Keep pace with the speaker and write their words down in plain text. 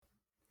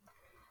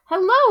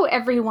Hello,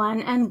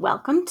 everyone, and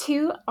welcome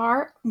to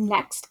our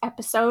next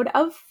episode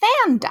of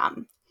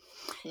Fandom.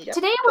 Yep.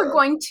 Today, we're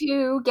going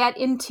to get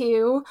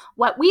into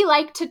what we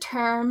like to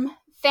term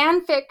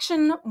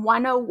Fanfiction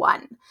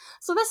 101.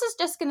 So, this is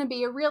just going to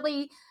be a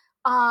really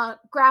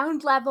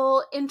ground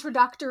level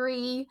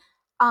introductory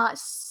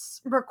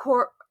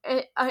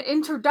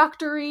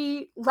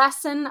introductory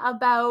lesson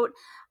about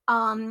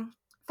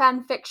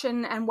fan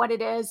fiction and what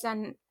it is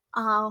and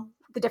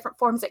the different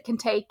forms it can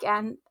take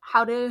and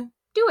how to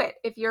do it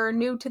if you're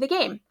new to the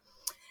game.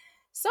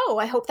 So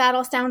I hope that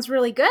all sounds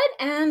really good,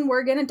 and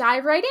we're going to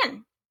dive right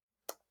in.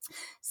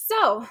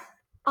 So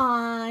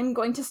I'm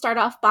going to start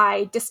off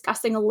by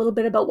discussing a little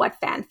bit about what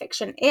fan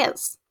fiction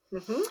is.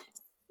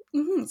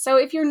 Mm-hmm. So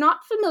if you're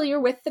not familiar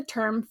with the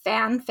term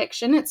fan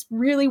fiction, it's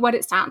really what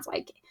it sounds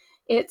like.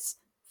 It's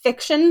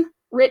fiction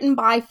written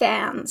by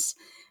fans.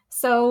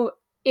 So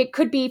it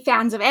could be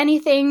fans of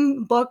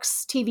anything,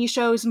 books, TV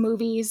shows,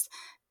 movies,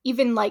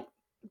 even like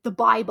the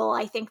Bible.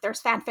 I think there's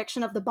fan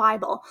fiction of the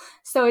Bible.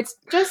 So it's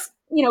just,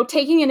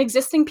 taking an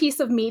existing piece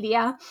of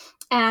media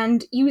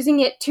and using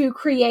it to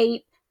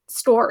create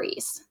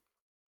stories.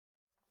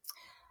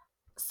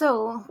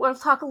 So we'll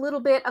talk a little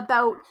bit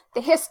about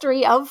the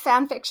history of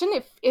fan fiction,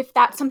 if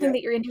that's something Yeah.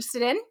 that you're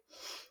interested in.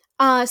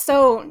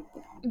 So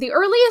the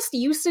earliest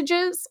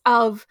usages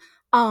of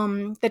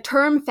the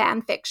term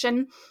fan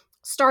fiction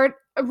start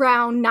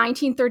around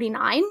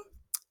 1939.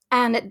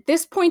 And at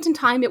this point in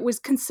time, it was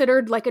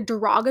considered like a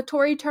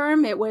derogatory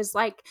term. It was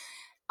like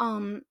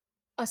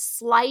a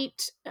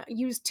slight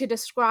used to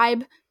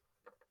describe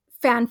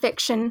fan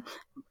fiction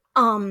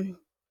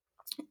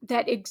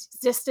that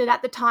existed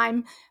at the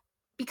time,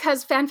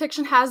 because fan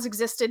fiction has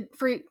existed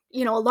for a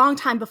long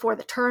time before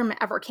the term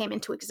ever came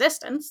into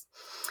existence.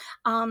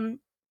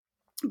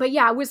 But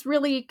yeah, it was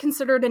really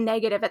considered a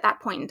negative at that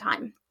point in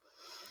time.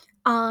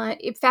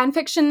 Fan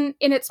fiction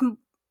in its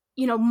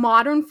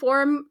modern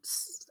form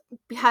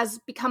has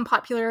become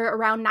popular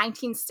around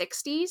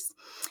 1960s.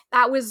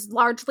 That was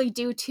largely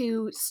due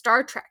to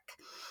Star Trek.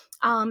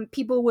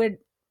 People would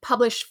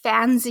publish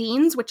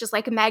fanzines, which is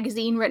like a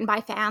magazine written by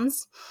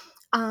fans.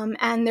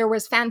 And there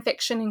was fan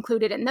fiction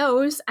included in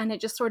those, and it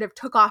just sort of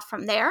took off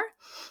from there,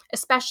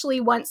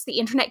 especially once the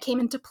internet came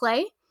into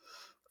play.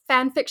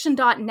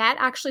 Fanfiction.net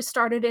actually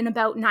started in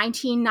about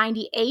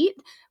 1998,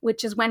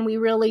 which is when we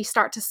really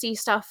start to see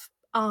stuff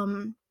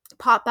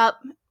pop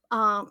up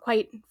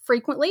quite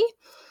frequently.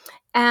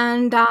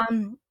 And, a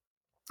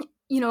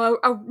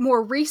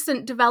more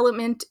recent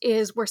development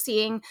is we're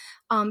seeing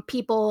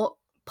people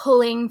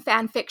pulling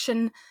fan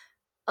fiction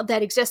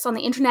that exists on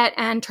the internet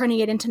and turning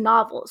it into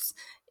novels.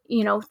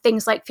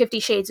 Things like 50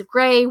 Shades of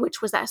Grey,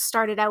 which was that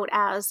started out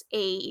as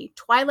a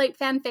Twilight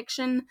fan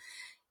fiction.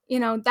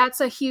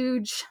 That's a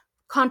huge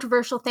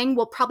controversial thing.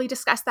 We'll probably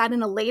discuss that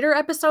in a later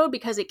episode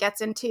because it gets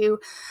into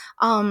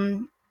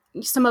some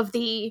of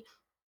the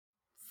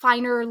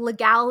finer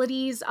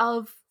legalities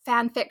of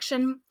fan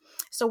fiction.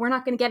 So we're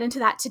not going to get into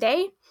that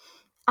today.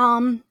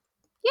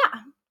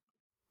 Yeah.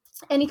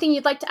 Anything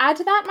you'd like to add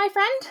to that, my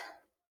friend?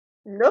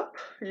 Nope.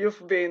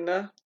 You've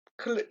been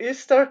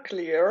crystal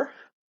clear.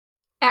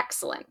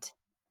 Excellent.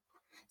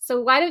 So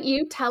why don't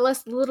you tell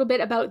us a little bit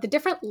about the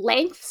different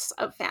lengths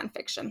of fan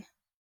fiction?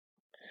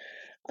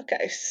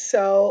 Okay,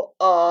 so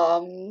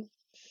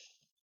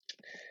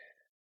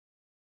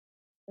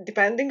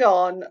depending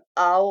on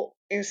how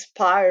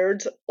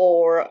inspired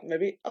or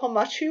maybe how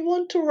much you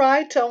want to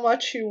write, how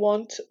much you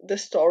want the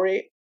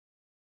story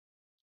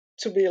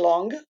to be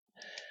long,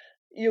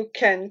 you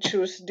can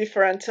choose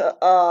different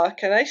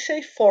can I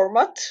say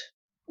format,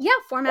 Yeah,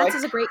 formats like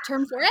is a great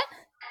term for it.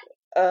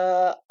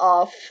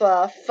 of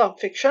fan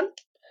fiction.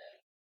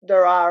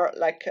 There are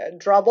like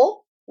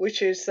Drabble,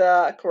 which is,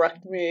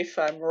 correct me if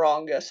I'm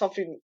wrong,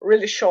 something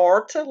really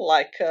short,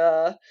 like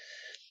a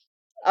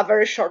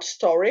very short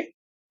story.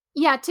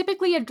 Yeah,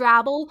 typically a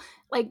drabble,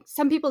 like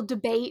some people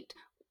debate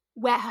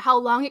how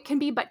long it can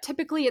be, but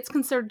typically it's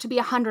considered to be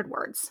 100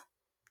 words.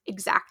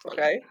 Exactly.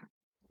 Okay.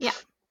 Yeah.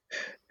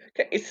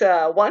 Okay, it's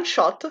one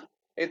shot.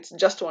 It's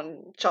just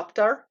one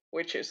chapter,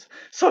 which is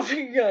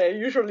something I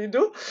usually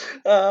do.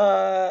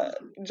 Uh,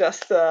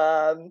 just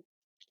I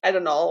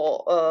don't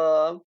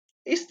know.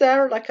 Is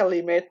there like a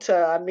limit,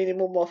 a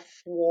minimum of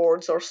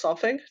words or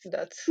something?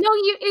 That's No,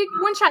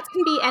 one shots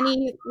can be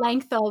any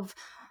length of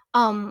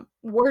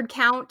word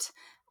count.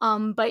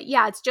 But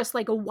yeah, it's just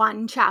like a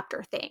one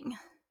chapter thing.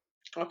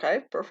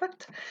 okay,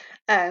 perfect.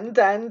 And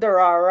then there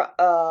are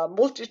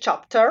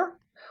multi-chapter,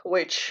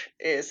 which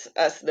is,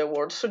 as the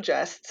word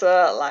suggests,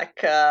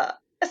 like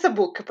as a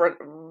book,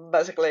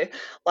 basically,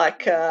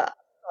 like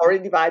story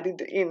divided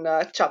in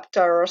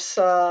chapters.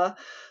 That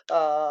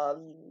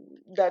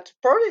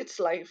probably it's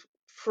like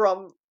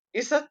from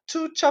is a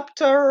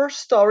two-chapter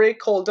story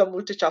called a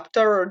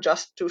multi-chapter or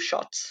just two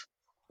shots?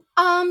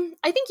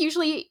 I think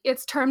usually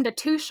it's termed a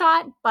two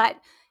shot, but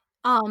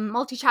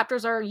multi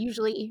chapters are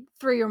usually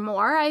three or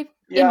more, in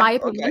Yeah. my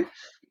Okay. opinion.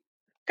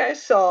 Okay,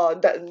 so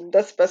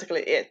that's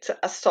basically it.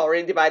 A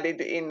story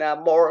divided in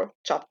more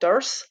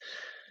chapters,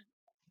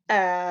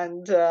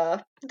 and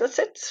that's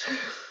it.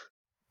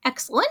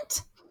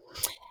 Excellent.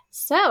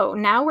 So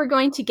now we're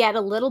going to get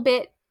a little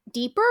bit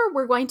deeper.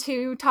 We're going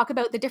to talk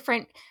about the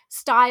different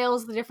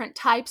styles, the different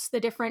types, the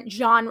different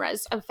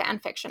genres of fan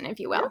fiction, if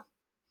you Yeah. will.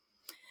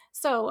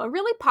 So, a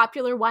really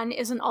popular one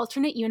is an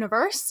alternate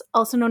universe,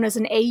 also known as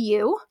an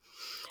AU.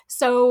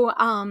 So,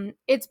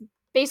 it's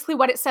basically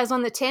what it says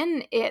on the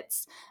tin.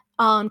 It's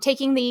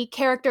taking the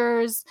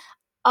characters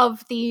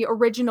of the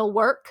original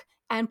work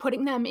and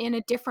putting them in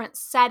a different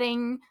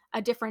setting,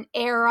 a different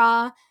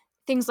era,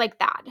 things like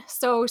that.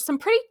 So, some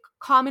pretty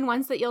common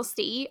ones that you'll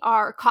see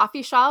are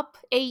coffee shop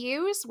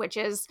AUs, which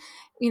is,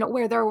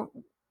 where they're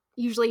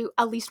usually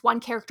at least one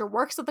character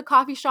works at the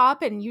coffee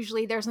shop, and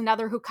usually there's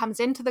another who comes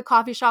into the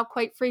coffee shop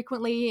quite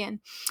frequently, and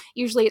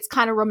usually it's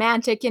kind of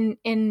romantic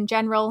in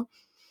general.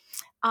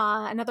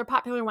 Another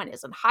popular one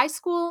is in high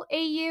school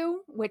AU,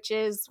 which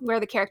is where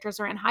the characters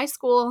are in high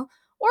school,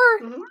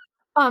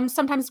 or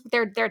sometimes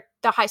they're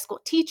the high school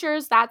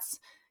teachers. That's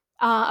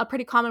a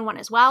pretty common one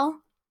as well.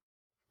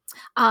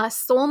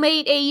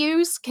 Soulmate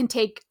AUs can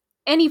take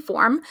any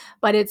form,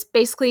 but it's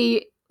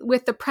basically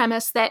with the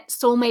premise that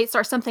soulmates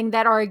are something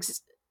that are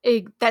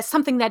that's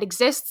something that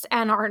exists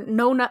and are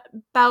known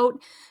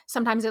about.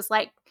 Sometimes it's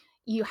like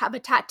you have a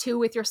tattoo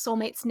with your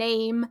soulmate's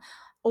name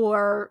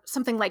or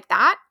something like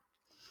that.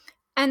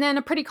 And then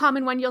a pretty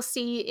common one you'll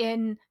see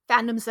in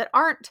fandoms that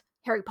aren't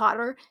Harry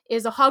Potter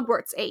is a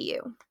Hogwarts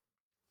AU.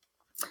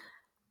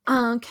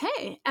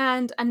 Okay,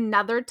 and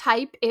another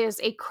type is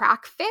a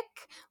crack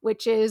fic,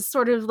 which is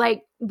sort of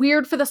like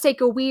weird for the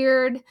sake of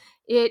weird.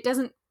 It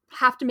doesn't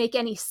have to make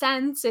any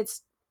sense.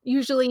 It's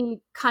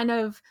usually kind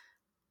of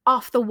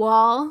off the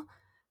wall.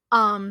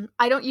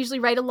 I don't usually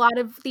write a lot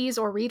of these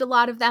or read a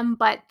lot of them,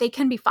 but they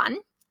can be fun.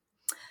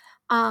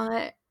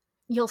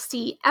 You'll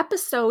see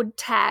episode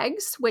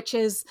tags, which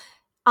is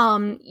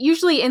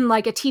usually in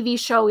like a TV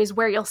show is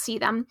where you'll see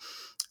them,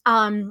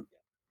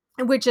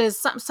 which is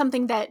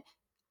something that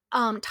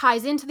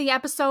ties into the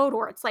episode,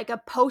 or it's like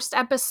a post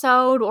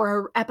episode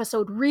or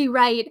episode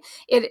rewrite.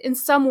 It in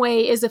some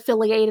way is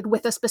affiliated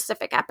with a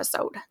specific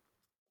episode.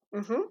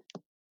 Mm-hmm.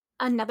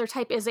 Another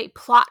type is a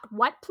plot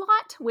what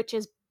plot, which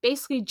is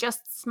basically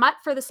just smut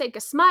for the sake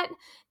of smut.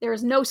 There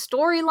is no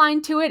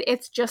storyline to it,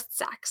 it's just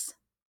sex.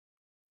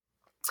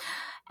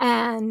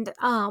 And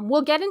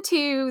we'll get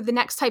into the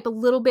next type a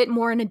little bit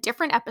more in a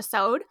different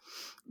episode,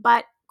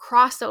 but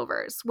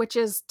crossovers, which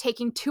is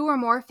taking two or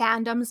more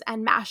fandoms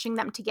and mashing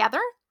them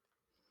together.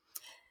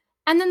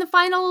 And then the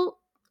final,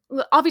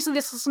 obviously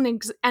this is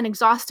an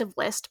exhaustive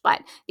list,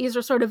 but these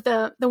are sort of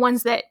the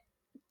ones that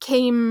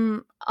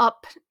came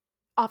up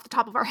off the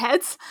top of our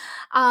heads.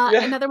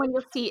 Another one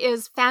you'll see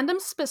is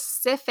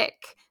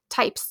fandom-specific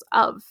types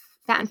of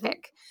fanfic.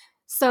 Mm-hmm.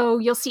 So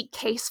you'll see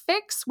case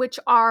fics, which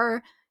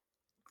are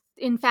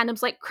in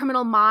fandoms like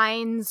Criminal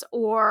Minds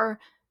or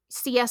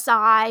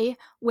CSI,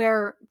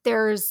 where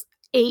there's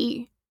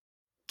a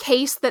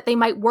case that they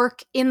might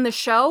work in the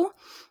show.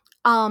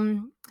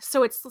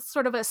 So it's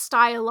sort of a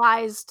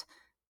stylized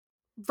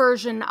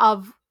version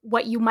of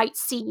what you might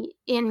see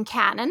in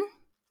canon.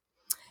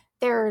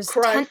 There's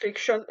crime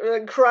fiction,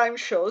 crime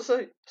shows.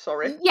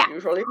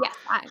 Usually. Yes,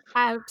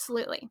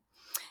 absolutely.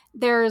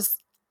 There's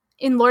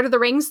in Lord of the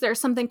Rings, there's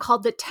something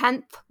called the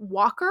 10th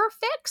Walker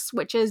fics,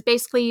 which is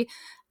basically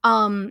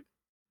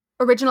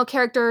original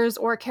characters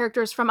or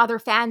characters from other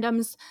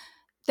fandoms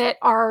that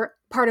are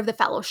part of the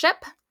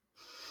Fellowship.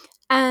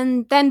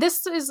 And then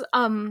this is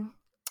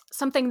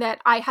something that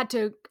I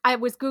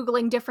was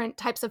Googling different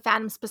types of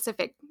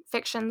fandom-specific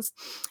fictions,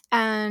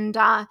 and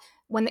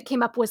one that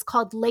came up was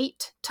called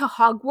Late to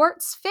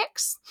Hogwarts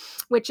fics,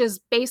 which is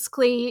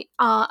basically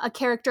a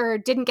character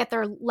didn't get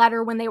their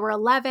letter when they were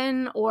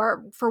 11,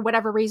 or for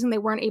whatever reason they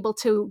weren't able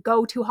to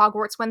go to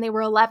Hogwarts when they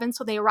were 11,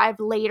 so they arrived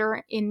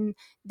later in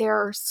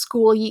their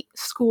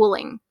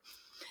schooling.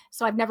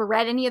 So I've never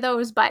read any of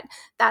those, but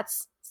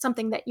that's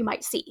something that you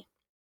might see.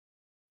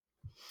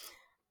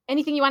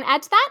 Anything you want to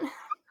add to that?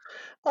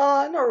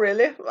 Not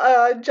really.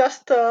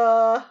 Just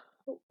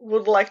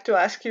would like to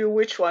ask you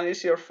which one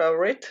is your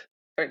favorite.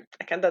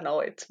 I kind of know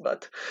it,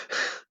 but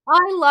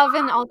I love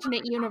an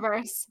alternate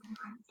universe.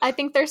 I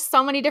think there's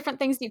so many different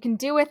things you can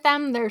do with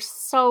them. They're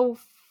so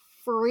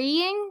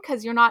freeing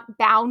because you're not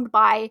bound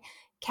by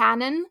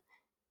canon.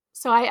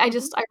 So I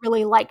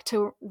really like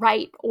to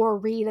write or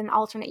read an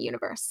alternate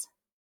universe.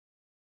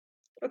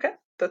 Okay,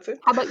 that's it.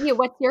 How about you?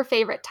 What's your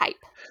favorite type?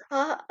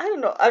 I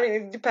don't know. I mean,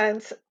 it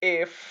depends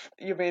if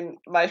you mean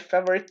my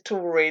favorite to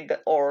read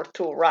or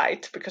to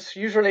write, because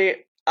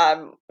usually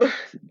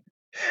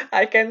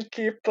I can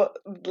keep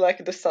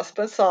like the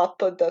suspense up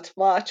that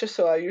much,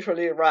 so I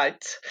usually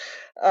write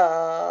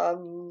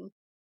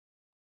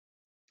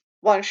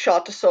one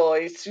shot. So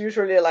it's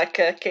usually like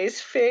a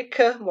case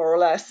fic, more or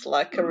less,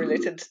 like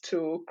related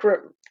to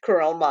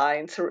Criminal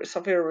Minds, or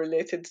something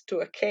related to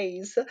a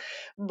case.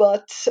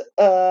 But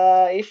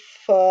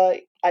if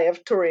I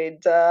have to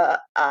read,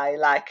 I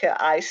like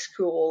high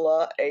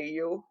school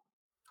AU.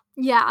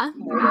 Yeah,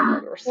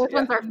 those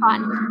ones are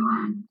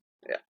fun.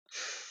 Yeah.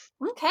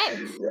 Okay,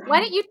 why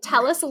don't you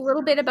tell us a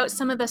little bit about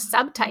some of the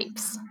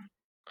subtypes?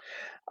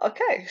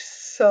 Okay,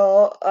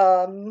 so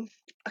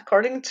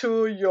according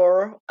to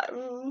your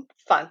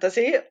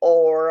fantasy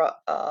or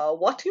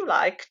what you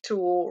like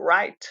to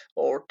write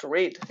or to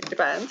read, it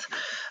depends.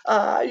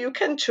 You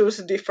can choose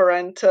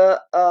different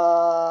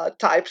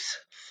types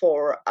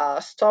for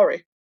a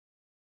story.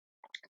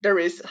 There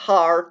is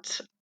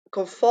heart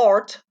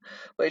comfort,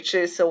 which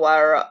is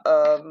where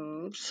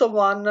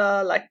someone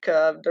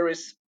there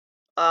is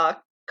a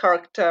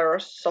character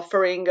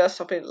suffering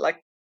something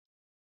like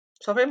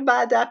something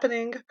bad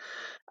happening,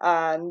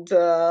 and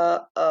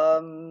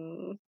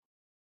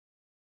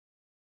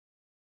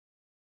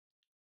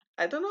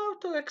I don't know how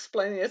to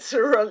explain it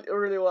really,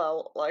 really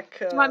well. Like,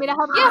 Do you want me to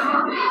help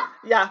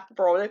you? yeah,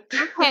 probably.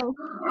 Okay.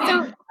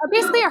 So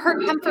basically, a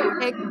hurt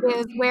comfort fic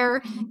is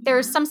where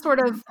there's some sort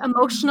of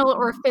emotional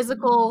or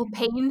physical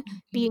pain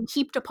being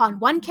heaped upon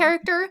one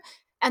character,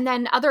 and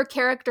then other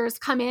characters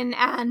come in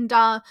and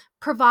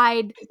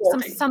provide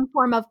 40. some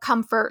form of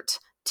comfort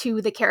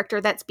to the character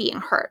that's being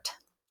hurt.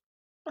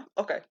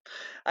 Okay,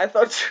 I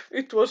thought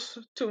it was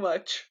too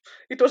much.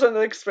 It wasn't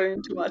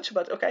explaining too much,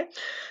 but okay.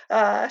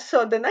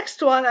 So the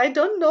next one, I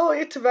don't know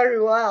it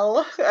very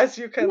well, as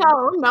you can.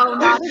 No, no,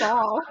 not at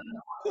all.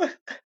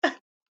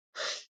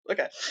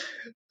 Okay,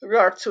 we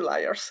are two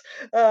liars.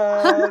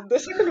 The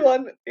second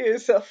one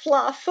is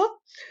Fluff,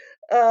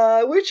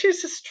 which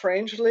is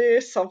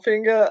strangely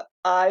something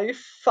I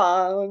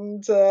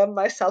found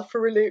myself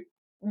really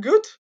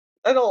good.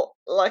 I know,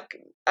 like,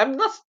 I'm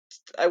not,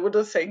 I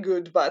wouldn't say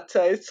good, but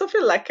it's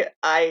something like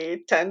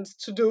I tend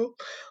to do,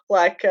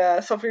 like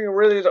something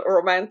really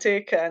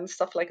romantic and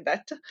stuff like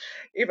that,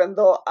 even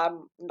though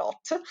I'm not.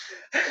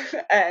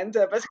 And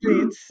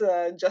basically, it's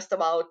just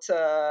about,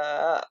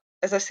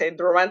 as I said,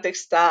 romantic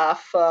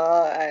stuff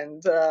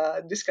and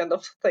this kind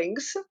of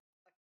things,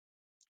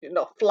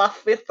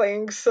 fluffy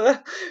things,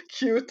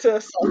 cute,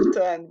 soft,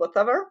 and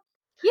whatever.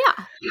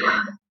 Yeah.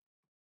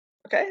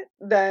 Okay,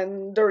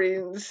 then there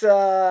is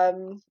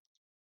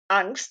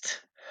angst,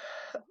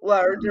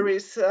 where there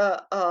is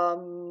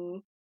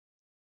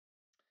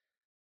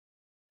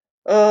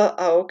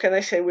how can I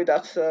say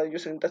without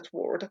using that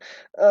word?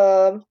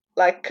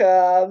 Like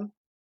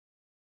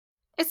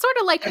It's sort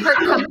of like hurt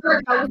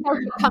comfort, but without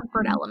the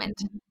comfort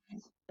element.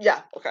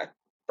 yeah, okay,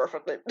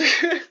 perfectly.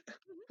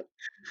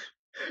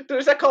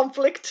 There's a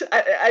conflict.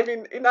 I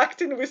mean, in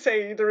acting, we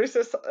say there is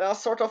a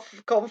sort of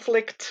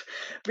conflict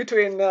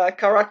between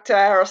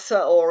characters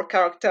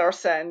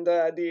and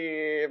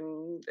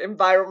the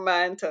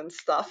environment and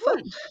stuff.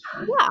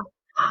 Hmm. Yeah.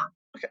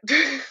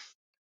 Okay.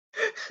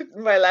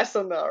 My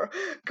lesson are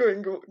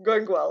going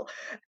well.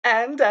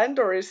 And then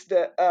there is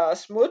the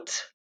smooth,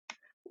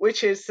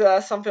 which is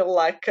something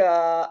like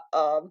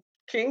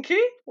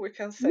kinky. We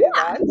can say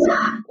Yeah.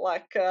 that,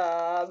 like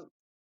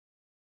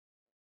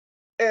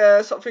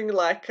something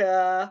like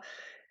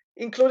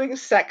including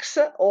sex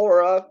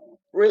or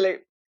really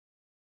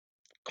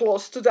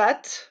close to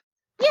that.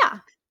 Yeah.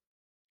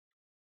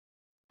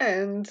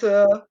 And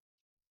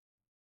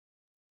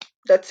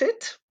that's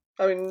it.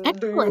 I mean, do you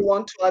Excellent.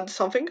 want to add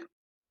something?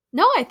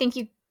 No, I think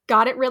you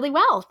got it really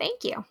well.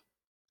 Thank you.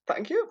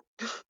 Thank you.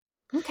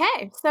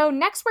 Okay, so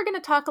next we're going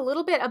to talk a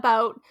little bit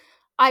about,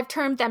 I've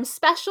termed them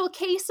special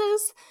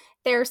cases.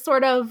 They're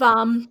sort of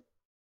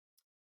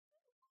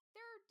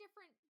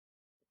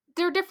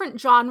they're different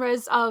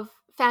genres of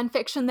fan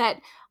fiction that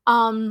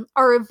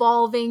are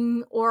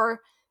evolving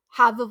or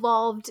have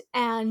evolved,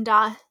 and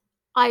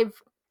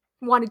I've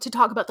wanted to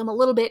talk about them a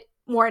little bit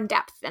more in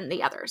depth than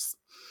the others.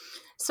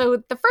 So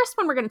the first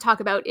one we're going to talk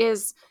about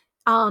is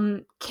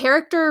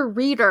character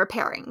reader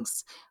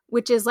pairings,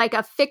 which is like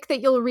a fic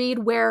that you'll read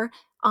where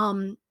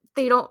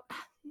they don't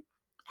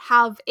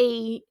have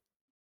a,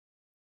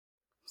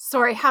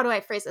 sorry, how do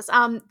I phrase this?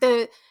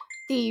 The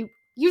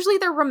usually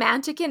they're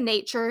romantic in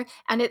nature,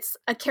 and it's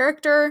a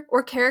character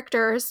or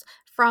characters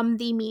from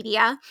the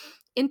media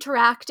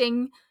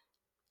interacting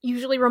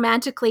usually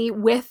romantically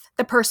with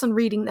the person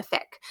reading the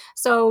fic.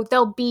 So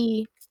they'll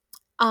be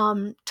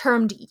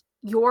termed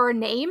your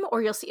name,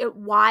 or you'll see it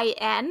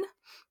YN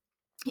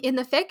in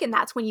the fic, and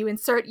that's when you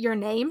insert your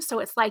name. So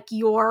it's like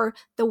you're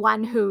the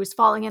one who's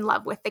falling in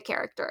love with the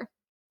character.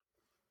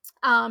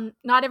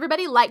 Not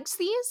everybody likes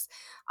these.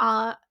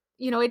 Uh,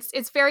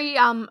 it's very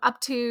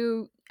up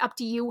to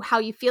you how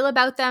you feel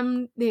about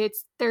them.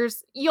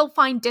 You'll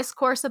find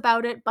discourse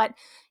about it, but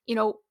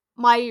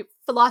my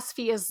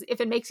philosophy is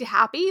if it makes you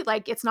happy,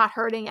 like it's not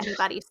hurting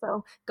anybody,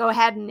 so go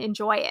ahead and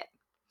enjoy it.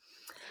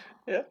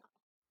 Yeah.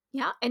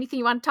 Yeah. Anything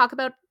you want to talk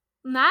about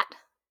on that?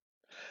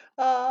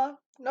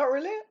 Not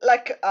really.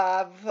 Like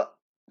I've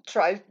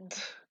tried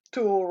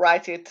to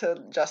write it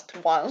just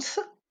once,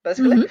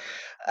 basically,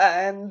 Mm-hmm.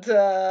 and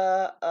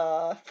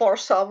for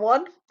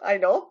someone I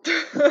know.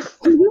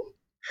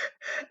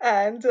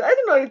 And I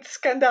don't know, it's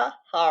kind of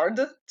hard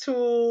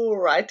to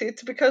write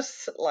it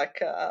because,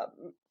 like,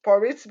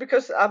 probably it's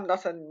because I'm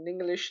not an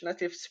English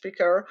native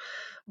speaker,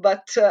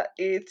 but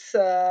it's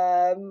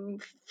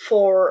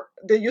for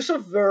the use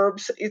of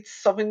verbs, it's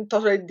something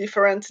totally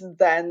different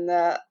than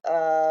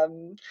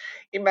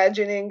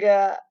imagining.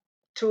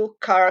 two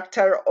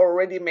character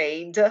already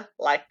made,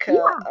 like Yeah.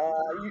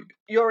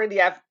 you already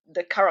have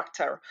the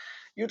character.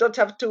 You don't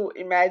have to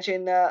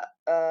imagine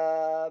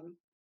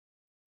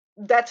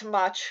that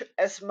much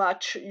as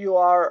much you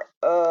are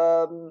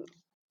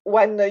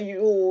when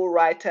you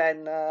write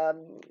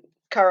an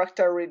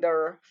character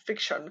reader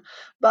fiction.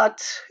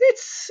 But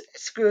it's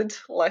good,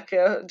 like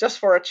just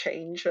for a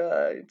change.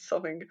 It's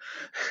something.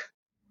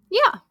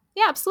 Yeah.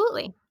 Yeah,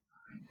 absolutely.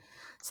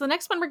 So the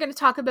next one we're going to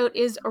talk about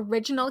is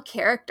original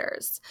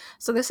characters.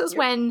 So this is Yep.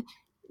 when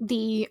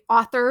the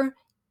author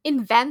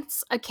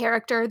invents a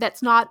character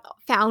that's not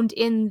found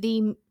in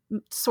the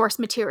source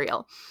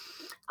material.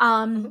 Mhm.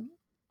 Um,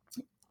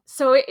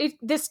 so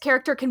this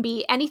character can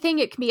be anything.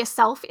 It can be a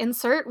self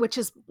insert, which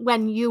is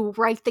when you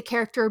write the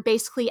character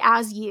basically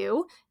as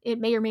you. It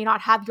may or may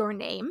not have your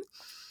name.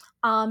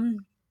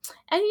 Um,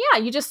 and yeah,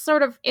 you just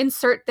sort of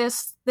insert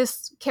this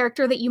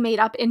character that you made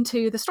up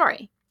into the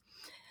story.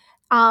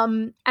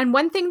 And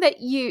one thing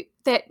that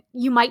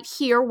you might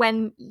hear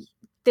when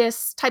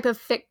this type of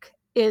fic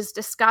is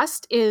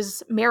discussed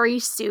is Mary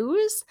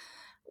Sue's,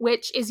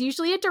 which is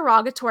usually a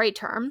derogatory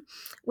term,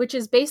 which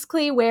is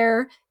basically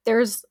where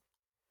there's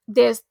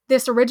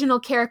this original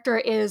character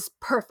is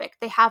perfect.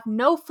 They have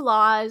no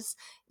flaws.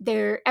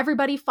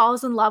 Everybody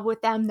falls in love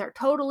with them. They're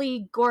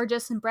totally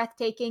gorgeous and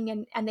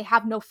breathtaking, and they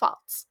have no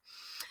faults.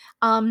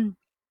 Um,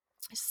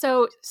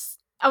 so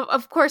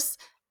of course,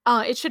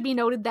 it should be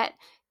noted that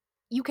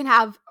you can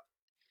have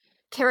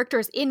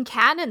characters in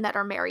canon that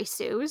are Mary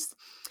Sue's.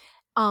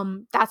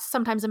 That's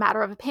sometimes a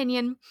matter of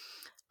opinion.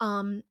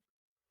 Um,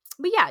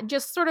 but yeah,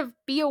 just sort of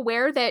be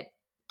aware that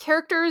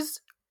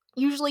characters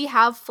usually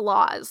have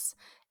flaws,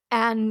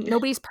 and Yeah.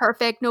 nobody's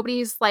perfect.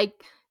 Nobody's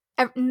like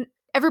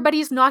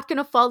everybody's not going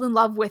to fall in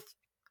love with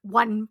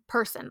one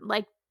person.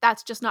 Like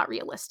that's just not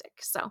realistic.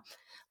 So,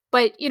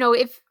 but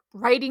if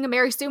writing a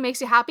Mary Sue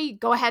makes you happy,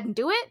 go ahead and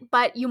do it.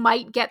 But you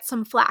might get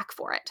some flack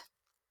for it.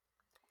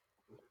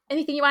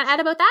 Anything you want to add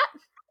about that?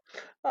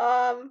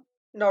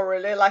 Not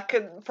really.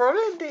 Like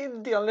probably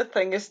the only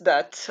thing is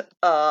that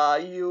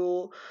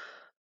you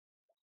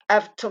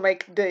have to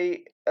make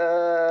the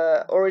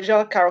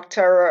original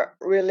character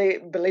really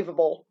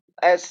believable,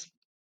 as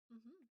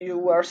you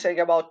were saying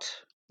about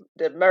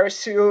the Mary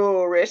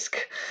Sue risk.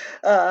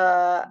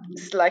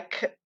 It's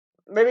like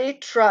maybe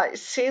try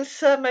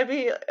since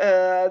maybe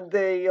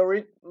the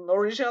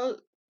original,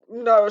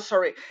 no,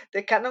 sorry,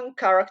 the canon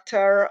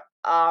character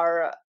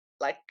are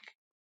like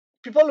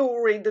people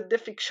who read the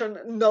fiction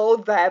know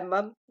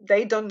them.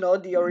 They don't know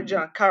the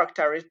original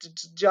character. It's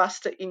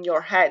just in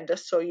your head,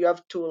 so you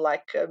have to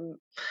like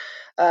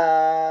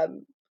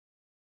um,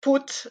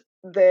 put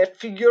the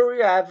figure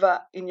you have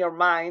in your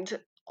mind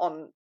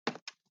on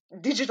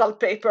digital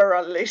paper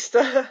at least,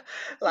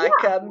 like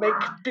Yeah. make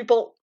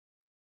people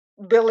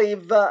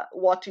believe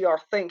what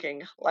you're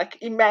thinking, like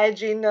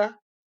imagine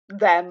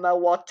them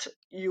what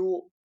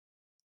you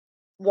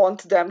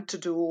want them to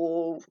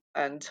do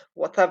and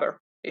whatever,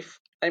 if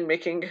I'm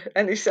making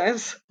any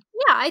sense.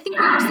 Yeah, I think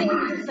what you're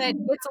saying is that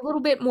it's a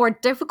little bit more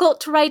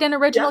difficult to write an Yeah.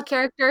 original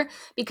character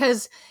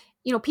because,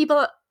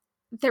 people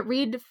that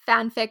read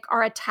fanfic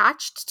are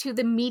attached to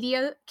the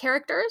media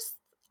characters.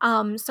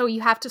 So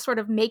you have to sort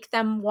of make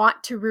them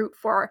want to root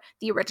for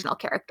the original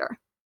character.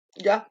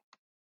 Yeah,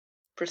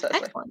 precisely.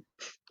 Excellent.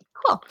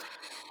 Cool.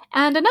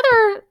 And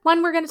another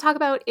one we're going to talk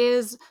about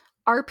is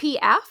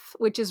RPF,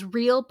 which is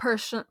real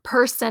person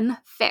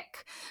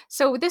fic.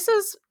 So this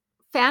is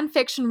fan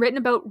fiction written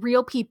about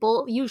real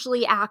people,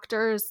 usually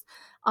actors,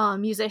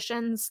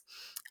 musicians.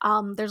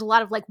 There's a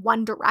lot of like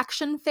One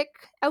Direction fic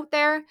out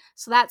there,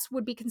 so that's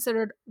would be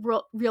considered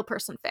real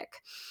person fic.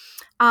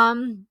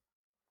 Um,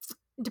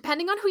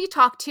 Depending on who you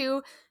talk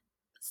to,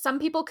 some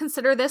people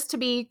consider this to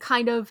be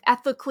kind of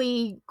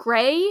ethically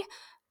gray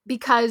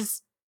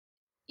because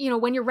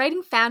when you're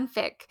writing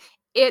fanfic,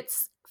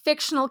 it's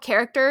fictional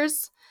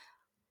characters.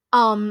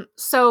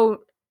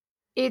 So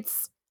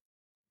it's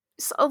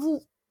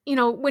so,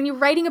 when you're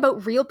writing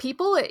about real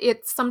people,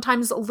 it's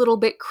sometimes a little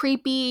bit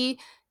creepy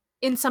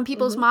in some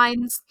people's Hmm.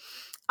 minds.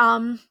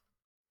 Um,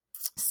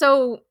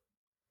 so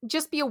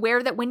just be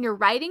aware that when you're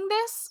writing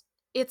this,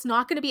 it's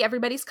not going to be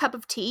everybody's cup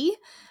of tea.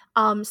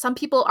 Some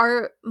people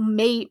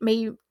may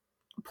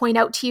point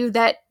out to you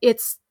that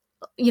it's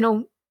you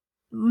know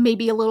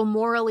maybe a little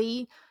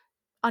morally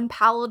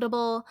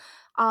unpalatable.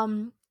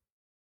 Um,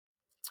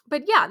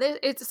 but yeah,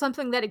 it's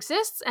something that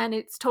exists, and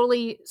it's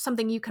totally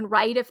something you can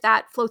write if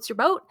that floats your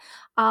boat.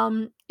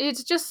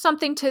 It's just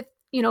something to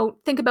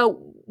think about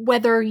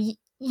whether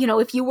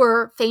if you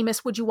were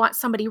famous, would you want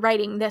somebody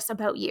writing this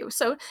about you?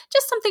 So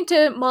just something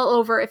to mull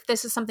over if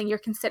this is something you're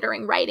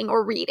considering writing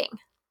or reading.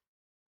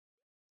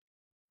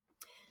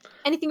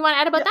 Anything you want to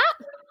add about Yeah.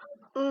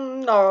 that?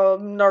 No,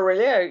 not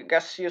really. I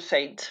guess you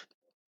said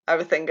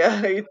everything.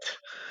 It.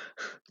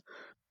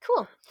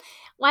 Cool.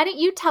 Why don't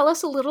you tell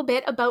us a little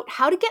bit about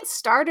how to get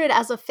started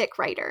as a fic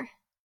writer?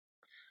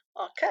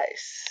 Okay,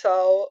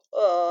 so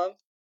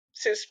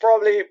since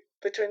probably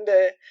between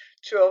the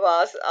two of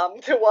us, I'm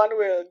the one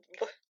with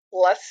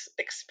less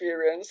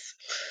experience.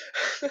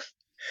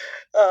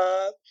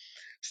 uh,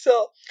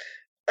 So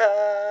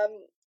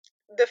um,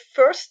 the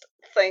first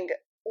thing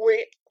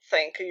we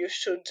think you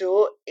should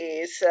do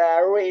is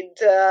read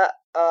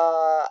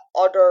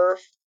other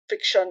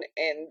fiction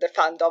in the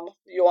fandom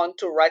you want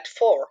to write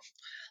for.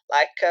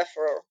 Like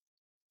for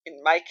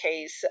in my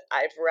case,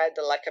 I've read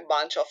like a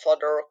bunch of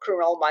other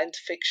criminal mind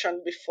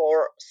fiction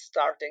before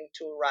starting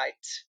to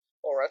write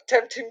or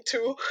attempting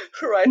to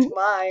write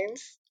Mhm.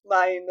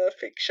 mine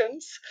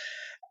fictions,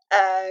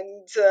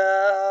 and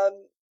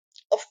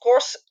of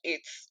course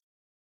it's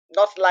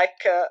not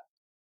like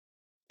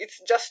it's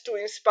just to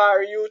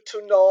inspire you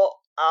to know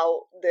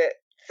how the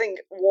thing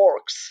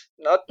works,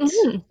 not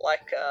Mhm.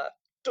 like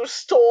to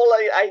stall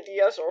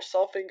ideas or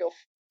something of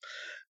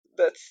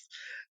that's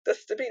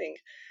that's the meaning.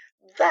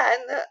 Then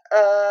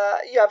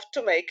you have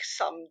to make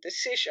some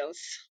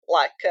decisions,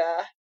 like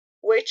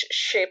which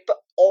ship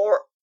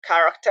or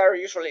character,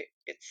 usually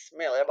it's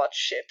mainly about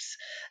ships,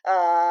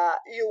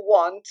 you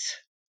want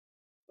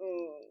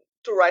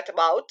to write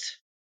about,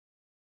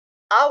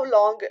 how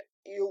long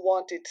you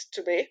want it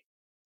to be,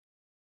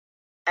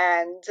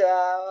 and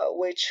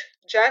which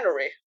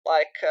genre,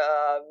 like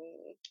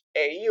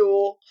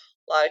AU,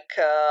 like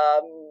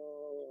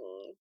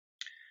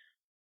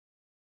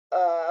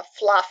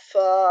fluff,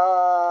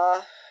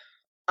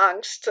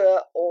 angst,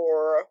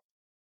 or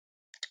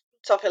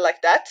something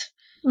like that.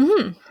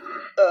 Mhm.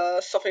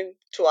 Something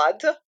to add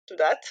to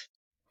that?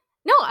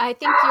 No, I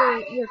think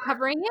you're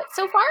covering it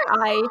so far.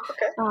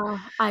 Okay,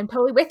 I'm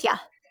totally with you.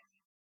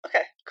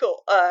 okay,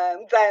 cool.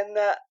 Then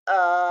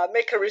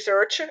make a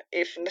research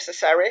if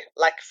necessary.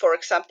 Like for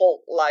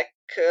example, like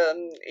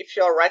if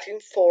you're writing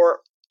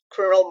for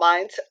Criminal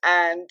Minds,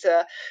 and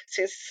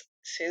since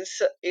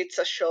it's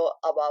a show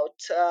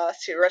about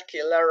serial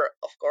killer,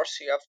 of course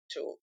you have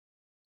to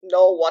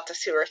know what a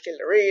serial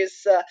killer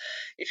is.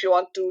 If you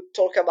want to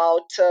talk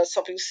about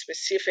something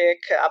specific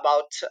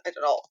about, I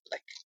don't know,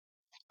 like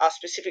a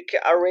specific,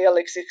 a real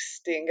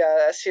existing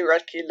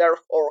serial killer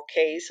or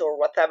case or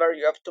whatever,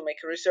 you have to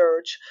make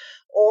research,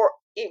 or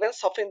even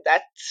something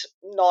that's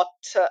not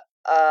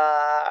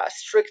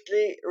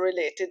strictly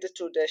related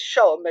to the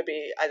show.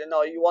 Maybe, I don't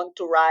know, you want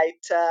to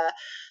write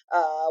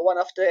one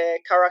of the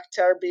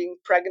character being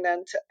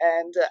pregnant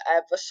and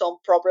have some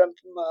problem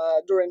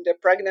during the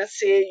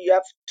pregnancy. You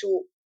have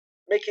to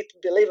make it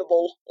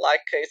believable,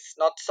 like it's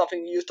not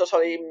something you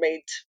totally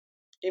made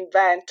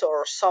invent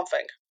or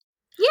something.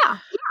 Yeah.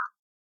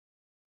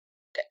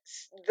 Okay.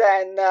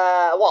 Then,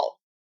 well,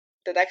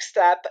 the next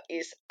step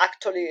is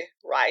actually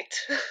write.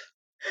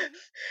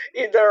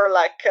 Either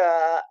like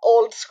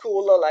old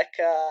school, like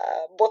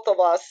both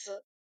of us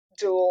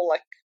do,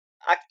 like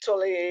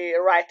actually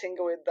writing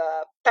with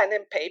pen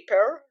and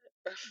paper,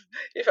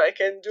 if I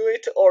can do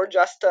it, or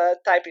just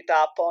type it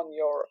up on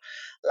your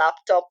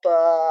laptop,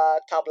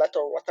 tablet,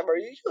 or whatever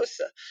you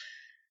use.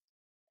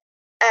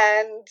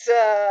 And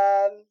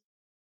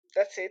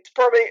that's it.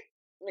 Probably,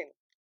 I mean,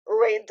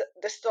 read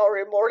the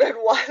story more than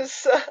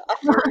once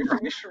after you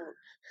finish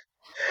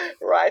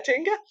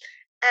writing,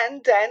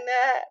 and then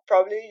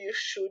probably you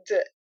should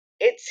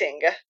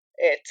editing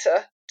it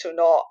to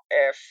know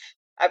if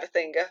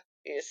everything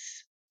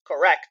is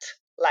correct.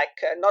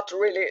 Like not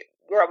really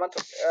grammar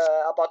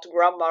about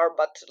grammar,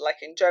 but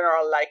like in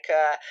general, like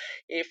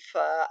if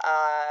a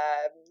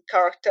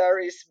character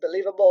is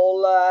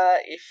believable,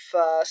 if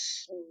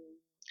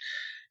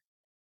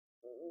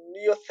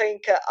you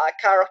think a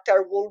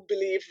character will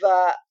believe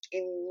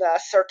in a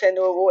certain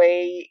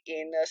way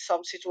in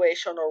some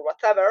situation or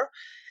whatever.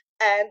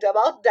 And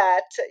about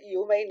that,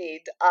 you may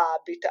need a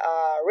bit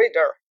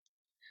reader,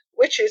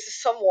 which is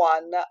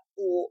someone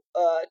who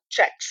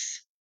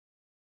checks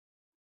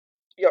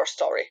your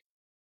story.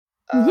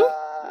 Mhm.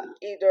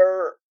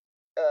 Either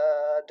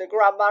the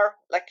grammar,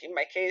 like in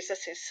my case,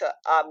 since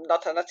I'm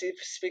not a native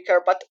speaker,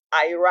 but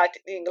I write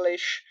in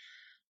English,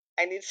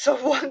 I need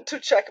someone to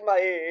check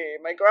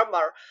my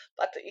grammar.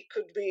 But it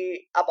could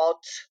be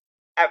about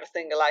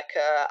everything, like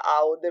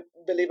how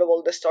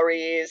believable the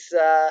story is,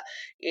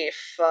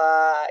 if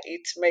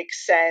it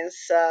makes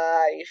sense,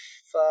 if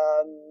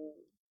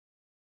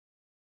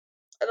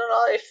I don't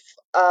know, if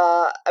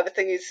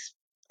everything is,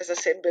 as I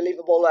say,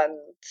 believable and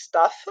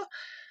stuff.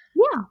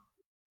 Yeah.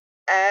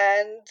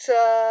 And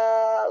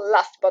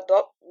last but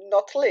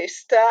not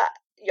least,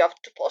 you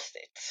have to post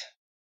it.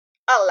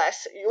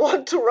 Unless you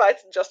want to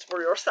write just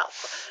for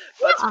yourself.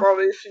 But Yeah.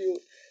 probably if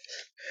you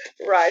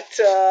write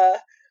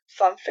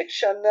fan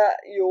fiction,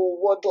 you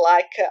would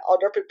like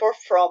other people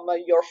from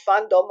your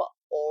fandom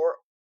or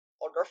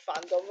other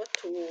fandom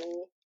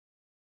to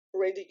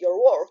read your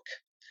work.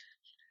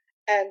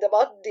 And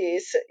about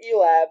this,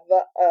 you have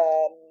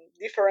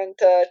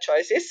different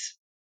choices.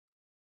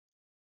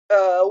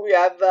 We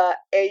have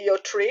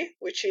AO3,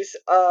 which is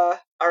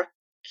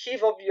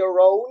Archive of Your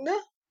Own.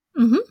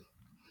 Mhm.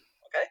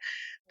 Okay.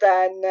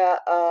 Then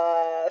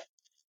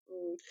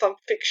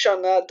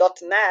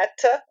fanfiction.net,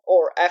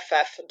 or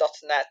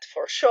ff.net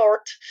for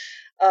short.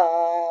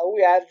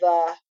 We have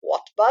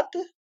Wattpad,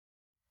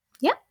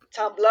 Yeah.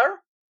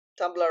 Tumblr.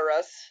 Tumblr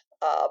has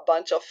a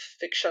bunch of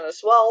fiction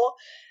as well,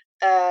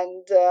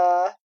 and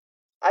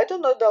I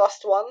don't know the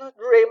last one.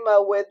 Dream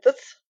with.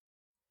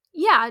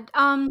 Yeah,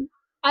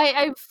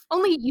 I've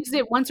only used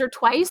it once or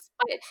twice,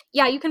 but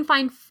yeah, you can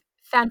find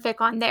fanfic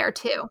on there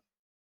too.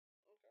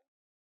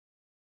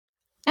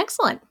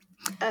 Excellent.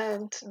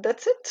 And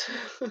that's it.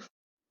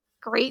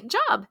 Great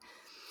job.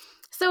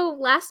 So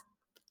last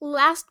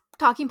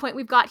talking point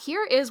we've got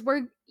here is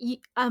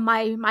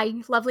my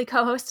lovely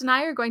co-host and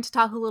I are going to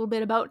talk a little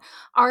bit about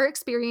our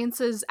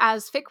experiences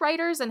as fic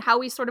writers and how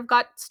we sort of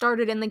got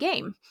started in the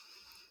game.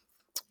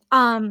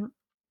 Um,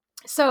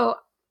 so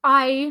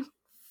I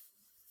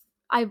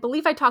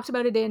believe I talked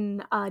about it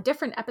in a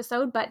different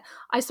episode, but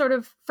I sort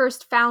of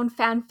first found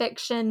fan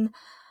fiction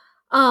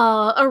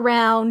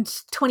around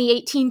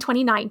 2018,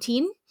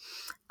 2019.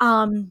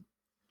 Um,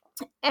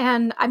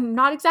 and I'm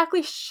not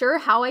exactly sure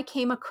how I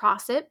came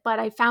across it, but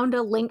I found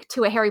a link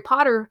to a Harry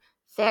Potter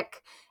fic,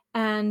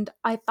 and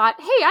I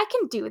thought, hey, I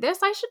can do this.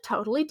 I should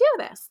totally do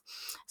this.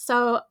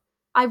 So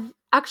I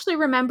actually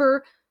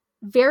remember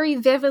very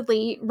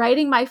vividly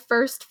writing my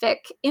first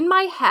fic in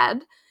my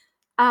head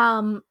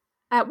um,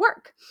 at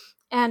work.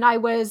 And I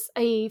was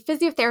a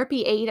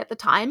physiotherapy aide at the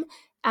time,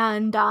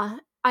 and I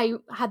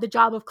had the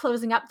job of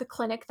closing up the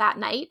clinic that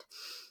night.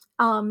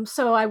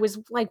 So I was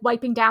like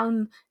wiping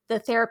down the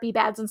therapy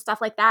beds and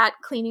stuff like that,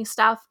 cleaning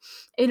stuff,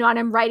 and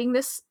I'm writing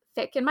this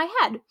fic in my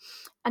head.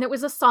 And it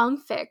was a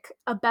song fic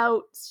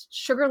about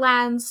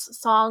Sugarland's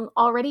song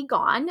Already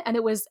Gone, and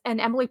it was an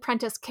Emily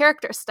Prentice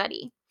character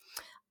study.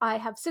 I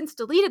have since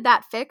deleted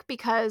that fic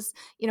because,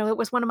 it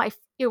was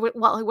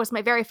it was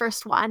my very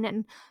first one.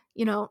 And,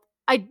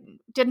 I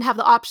didn't have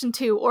the option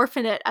to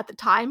orphan it at the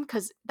time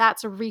because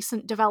that's a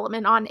recent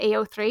development on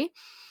AO3.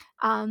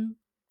 Um,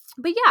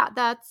 but yeah,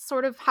 that's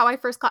sort of how I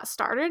first got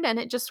started, and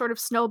it just sort of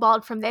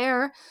snowballed from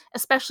there,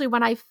 especially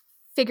when I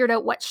figured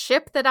out what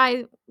ship that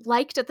I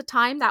liked at the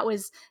time. That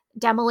was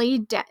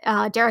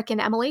Derek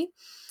and Emily.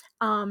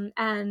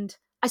 And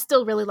I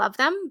still really love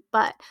them,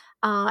 but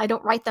I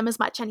don't write them as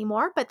much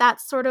anymore. But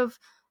that's sort of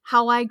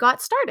how I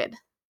got started. Do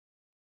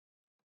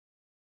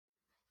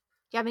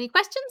you have any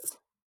questions?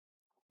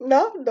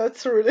 No,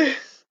 that's really,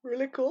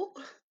 really cool.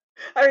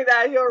 I mean,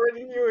 I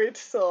already knew it,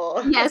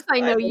 so Yes, I I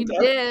know don't you have.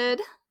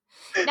 did.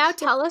 Now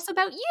tell us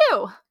about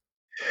you.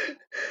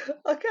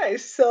 Okay,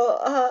 so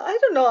I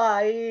don't know.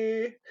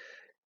 I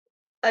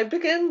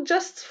began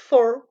just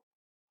for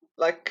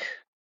like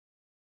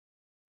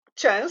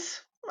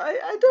chance.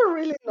 I don't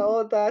really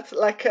know that.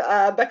 Like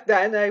back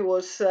then, I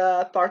was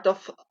part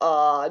of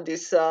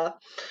this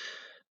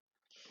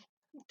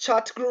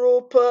chat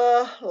group,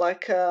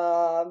 like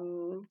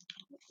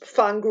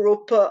fan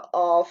group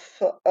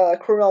of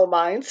criminal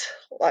minds,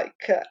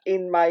 like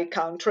in my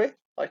country,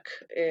 like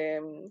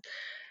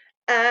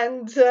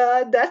and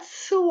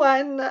that's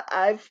when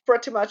I've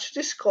pretty much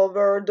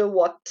discovered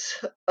what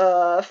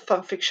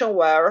fanfiction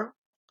were.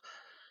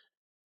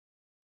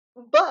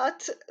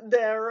 But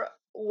there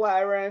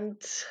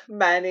weren't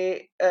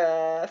many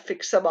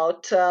fics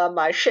about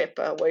my ship,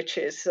 which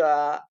is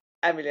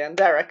Emily and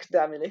Derek,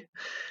 the Emily.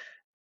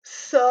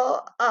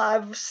 So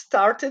I've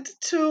started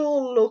to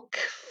look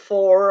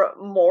for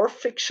more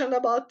fiction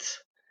about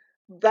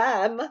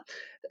them,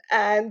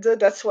 and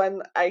that's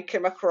when I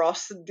came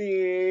across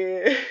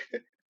the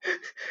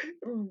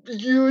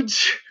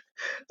huge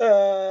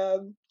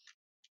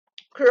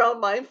Crown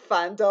Mind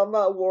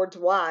fandom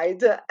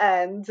worldwide,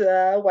 and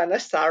when I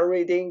started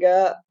reading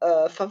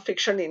fan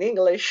fiction in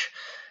English,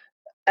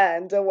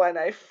 and when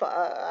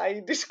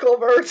I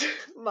discovered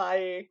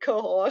my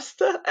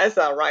co-host as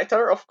a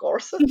writer, of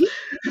course,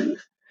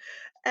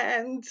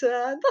 and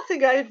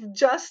nothing. I've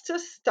just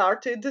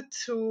started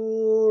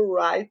to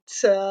write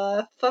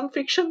fan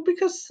fiction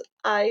because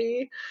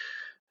I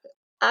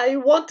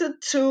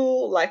wanted to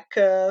like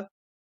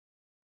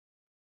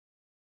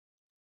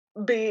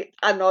be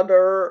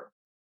another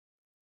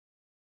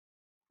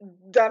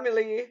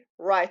Damily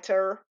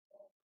writer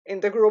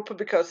in the group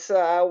because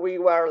we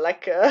were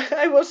like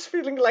I was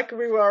feeling like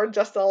we were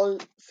just a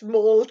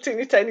small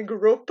teeny tiny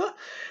group,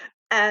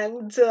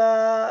 and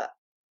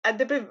at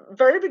the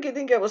very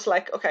beginning I was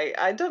like, okay,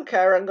 I don't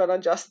care, I'm gonna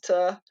just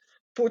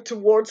put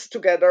words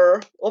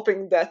together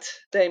hoping that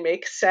they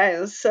make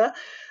sense,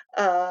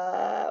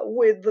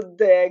 with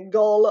the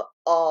goal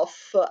of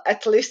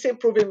at least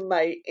improving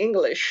my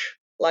English.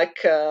 Like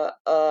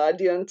I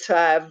didn't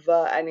have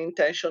any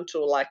intention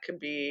to like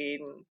be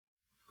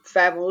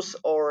famous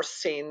or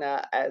seen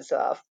as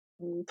a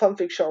fan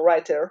fiction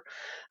writer.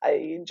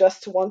 I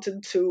just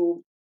wanted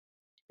to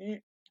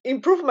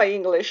improve my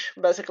English,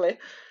 basically,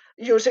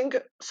 using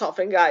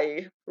something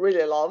I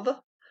really love.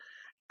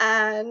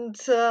 And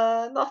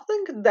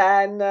nothing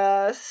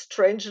then,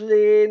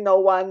 strangely,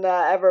 no one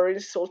ever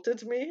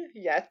insulted me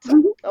yet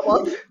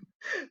about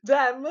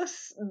them,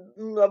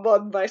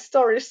 about my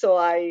story. So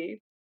I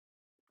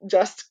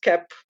just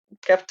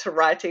kept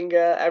writing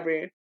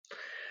every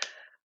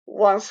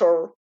once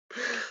or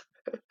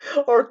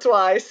or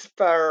twice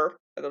per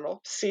I don't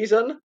know,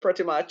 season,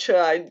 pretty much.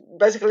 I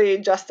basically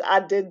just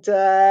added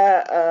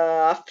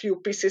a few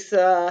pieces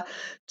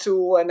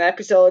to an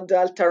episode,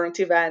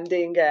 alternative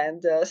ending,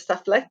 and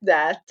stuff like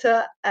that.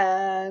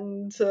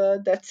 And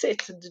that's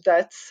it.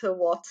 That's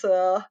what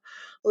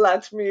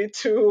led me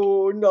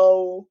to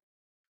know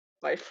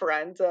my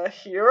friend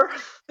here.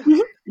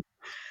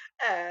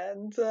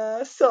 And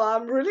so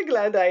I'm really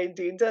glad I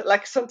did.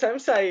 Like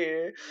sometimes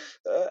I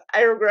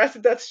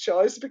regret that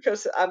choice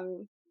because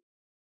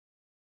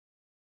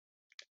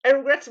I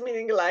regret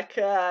meaning like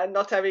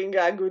not having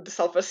a good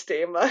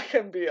self-esteem.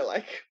 Can be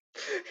like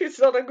it's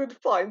not a good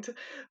point,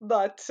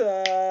 but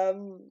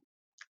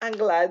I'm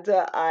glad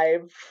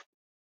I've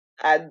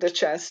had the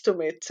chance to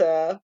meet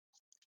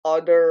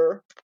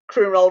other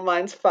Criminal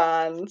Minds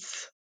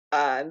fans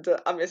and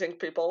amazing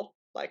people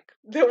like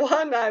the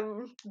one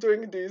I'm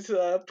doing this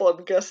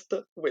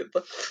podcast with.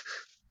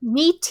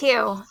 Me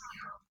too.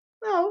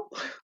 Oh,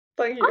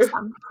 thank you.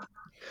 Awesome.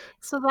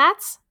 So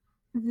that's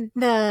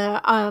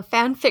the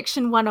Fan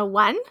Fiction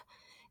 101.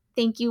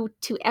 Thank you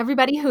to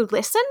everybody who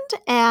listened,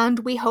 and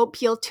we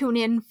hope you'll tune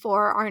in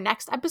for our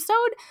next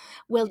episode.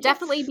 We'll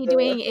definitely Yes. be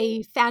doing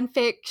a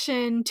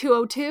Fanfiction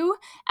 202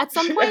 at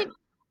some Yeah. point,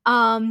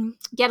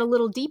 get a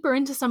little deeper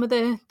into some of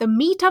the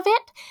meat of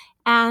it,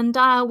 and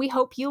we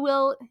hope you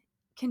will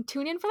can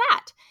tune in for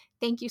that.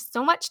 Thank you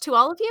so much to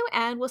all of you,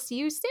 and we'll see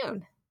you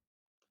soon.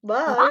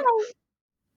 Bye. Bye-bye.